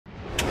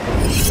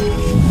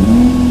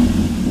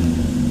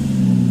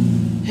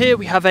Here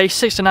we have a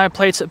 69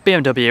 plate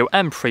BMW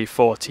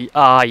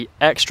M340i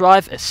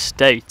XDRIVE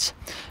Estate.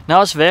 Now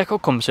this vehicle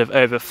comes with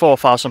over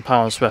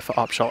 £4,000 worth of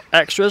optional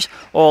extras,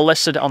 all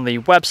listed on the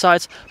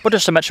website, but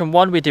just to mention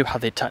one, we do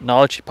have the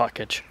technology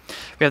package.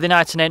 We have the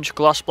 19-inch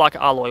gloss black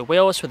alloy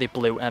wheels with the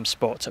blue M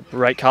Sport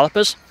brake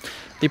calipers,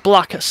 the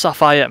black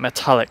sapphire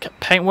metallic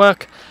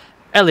paintwork,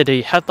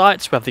 LED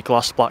headlights with the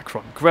gloss black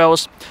front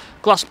grills,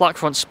 gloss black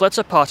front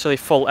splitter, part of the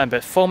full M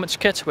Performance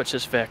kit which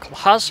this vehicle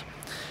has.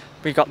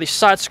 We've got the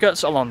side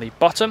skirts along the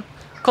bottom,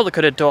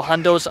 colour-coded door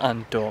handles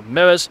and door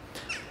mirrors,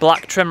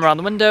 black trim around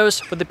the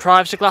windows with the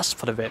privacy glass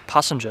for the rear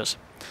passengers,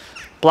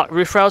 black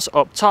roof rails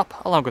up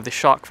top along with the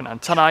shark fin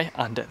antennae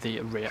and the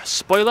rear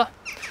spoiler.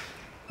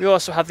 We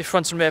also have the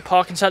front and rear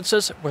parking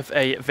sensors with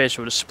a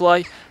visual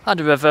display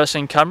and a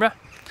reversing camera.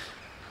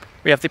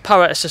 We have the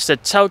power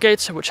assisted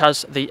tailgate which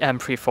has the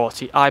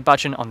M340i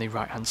badging on the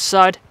right hand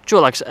side,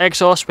 dual exit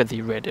exhaust with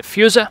the rear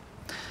diffuser.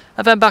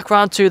 And then back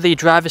round to the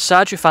driver's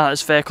side, you find that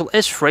this vehicle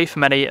is free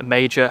from any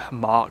major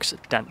marks,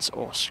 dents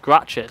or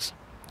scratches.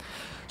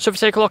 So if you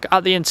take a look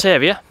at the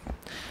interior,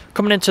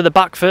 coming into the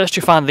back first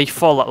you find the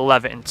full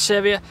leather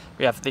interior.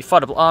 We have the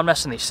foldable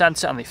armrest in the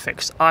centre and the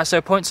fixed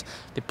ISO points,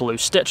 the blue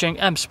stitching,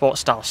 M Sport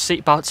style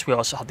seat belts. We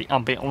also have the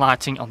ambient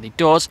lighting on the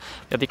doors.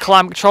 We have the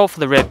climate control for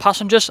the rear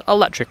passengers,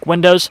 electric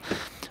windows,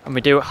 and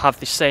we do have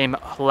the same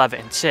leather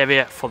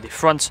interior for the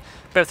front.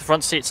 Both the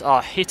front seats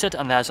are heated,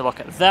 and there's a look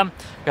at them.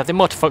 We have the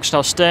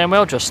multifunctional steering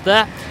wheel just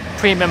there,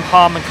 premium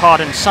Harman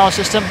Kardon sound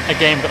system.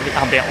 Again, we've got the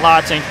ambient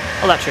lighting,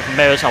 electric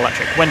mirrors,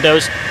 electric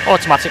windows,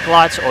 automatic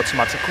lights,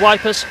 automatic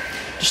wipers.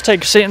 Just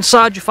take a seat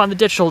inside, you find the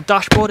digital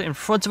dashboard in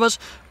front of us.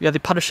 We have the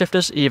paddle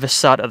shifters either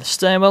side of the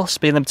steering wheel,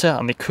 speed limiter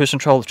and the cruise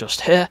control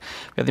just here.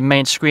 We have the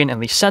main screen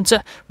in the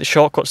centre, the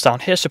shortcuts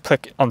down here, so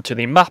click onto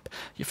the map,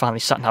 you find the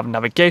sat-nav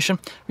navigation.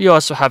 We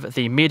also have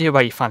the media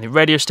where you find the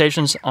radio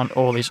stations and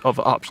all these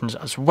other options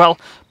as well.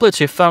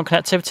 Bluetooth phone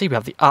connectivity, we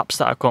have the apps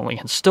that are currently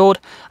installed,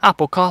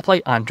 Apple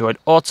CarPlay, Android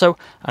Auto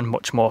and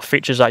much more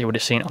features that you would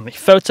have seen on the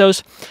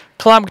photos.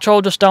 Climate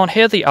control just down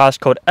here, the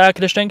ice-cold air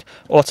conditioning,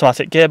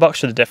 automatic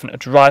gearbox for the different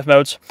drive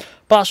modes.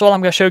 But that's all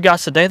I'm going to show you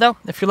guys today though.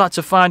 If you'd like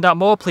to find out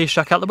more, please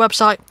check out the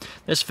website.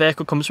 This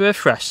vehicle comes with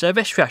fresh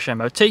service, fresh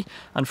MOT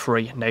and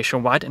free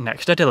nationwide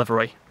next day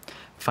delivery.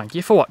 Thank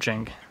you for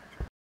watching.